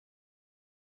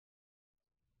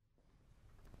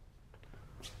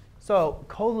So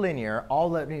collinear, all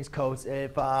that means codes.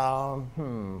 If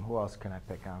who else can I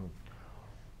pick on?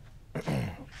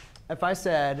 If I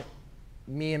said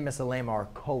me and Miss Alema are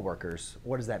co-workers,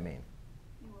 what does that mean?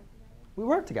 We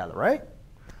work together, right?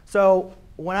 So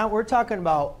when we're talking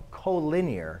about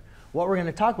collinear, what we're going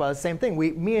to talk about is the same thing.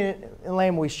 Me and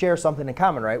Alema, we share something in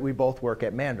common, right? We both work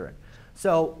at Mandarin.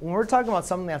 So when we're talking about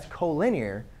something that's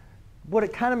collinear, what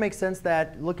it kind of makes sense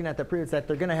that looking at the previous that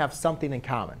they're going to have something in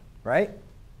common, right?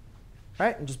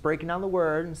 Right? And just breaking down the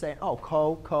word and saying,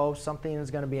 oh, something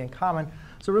is going to be in common.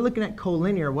 So we're looking at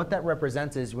collinear. What that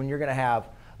represents is when you're going to have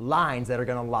lines that are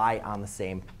going to lie on the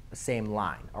same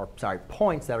line, or sorry,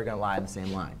 points that are going to lie on the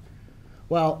same line.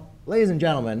 Well, ladies and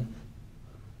gentlemen,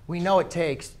 we know it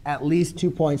takes at least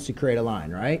 2 points to create a line,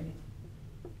 right?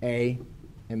 A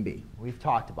and B. We've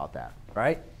talked about that,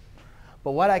 right?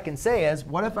 But what I can say is,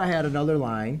 what if I had another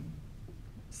line,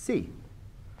 C?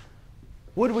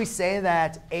 Would we say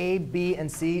that A, B,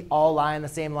 and C all lie on the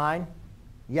same line?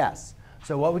 Yes.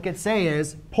 So what we could say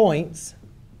is points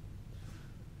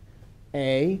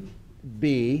A,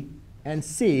 B, and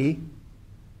C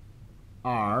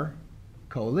are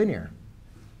collinear.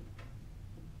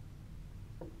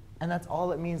 And that's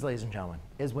all it means, ladies and gentlemen,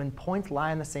 is when points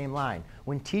lie on the same line.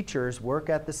 When teachers work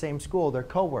at the same school, they're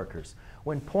co-workers.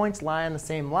 When points lie on the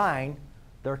same line,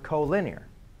 they're collinear.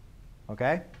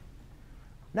 Okay?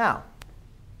 Now,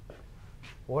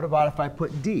 what about if I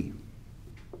put D?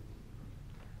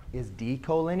 Is D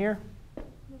collinear?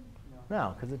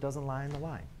 No, because it doesn't lie on the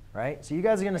line, right? So you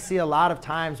guys are going to see a lot of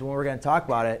times when we're going to talk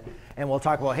about it, and we'll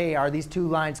talk about, hey, are these 2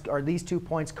 points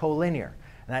collinear?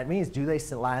 And that means, do they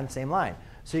lie on the same line?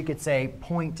 So you could say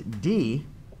point D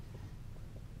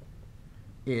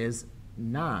is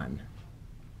non-collinear.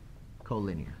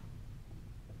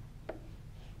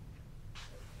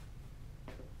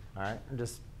 All right,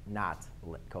 just not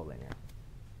collinear.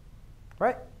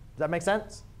 Right? Does that make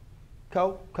sense?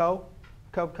 Collinear.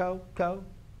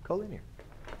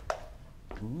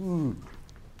 Ooh.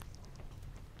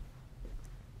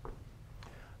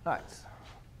 All right.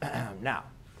 Now,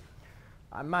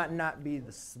 I might not be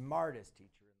the smartest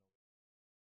teacher.